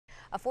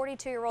A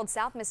 42-year-old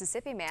South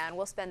Mississippi man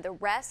will spend the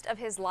rest of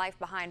his life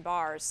behind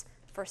bars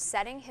for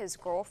setting his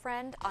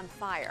girlfriend on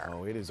fire.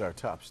 Oh, it is our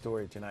top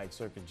story tonight.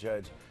 Circuit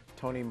Judge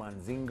Tony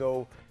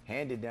Monzingo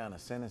handed down a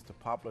sentence to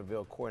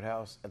Poplarville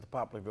Courthouse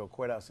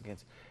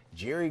against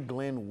Jerry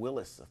Glenn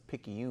Willis of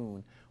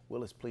Picayune.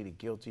 Willis pleaded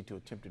guilty to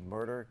attempted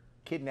murder,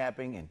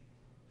 kidnapping, and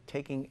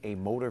taking a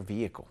motor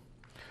vehicle.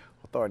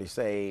 Authorities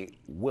say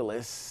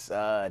Willis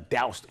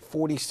doused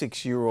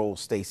 46-year-old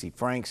Stacy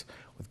Franks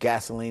with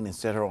gasoline and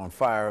set her on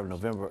fire in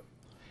November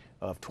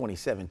of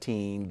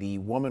 2017. The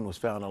woman was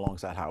found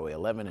alongside Highway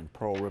 11 in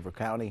Pearl River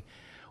County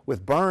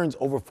with burns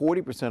over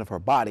 40% of her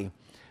body.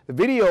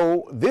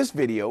 This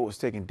video was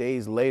taken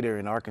days later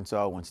in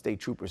Arkansas when state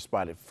troopers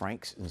spotted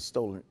Franks in a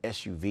stolen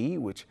SUV,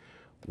 which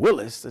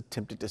Willis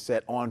attempted to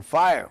set on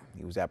fire.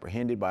 He was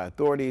apprehended by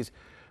authorities,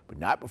 but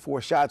not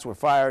before shots were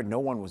fired. No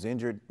one was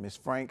injured. Ms.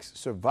 Franks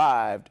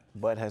survived,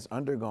 but has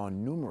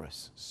undergone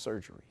numerous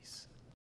surgeries.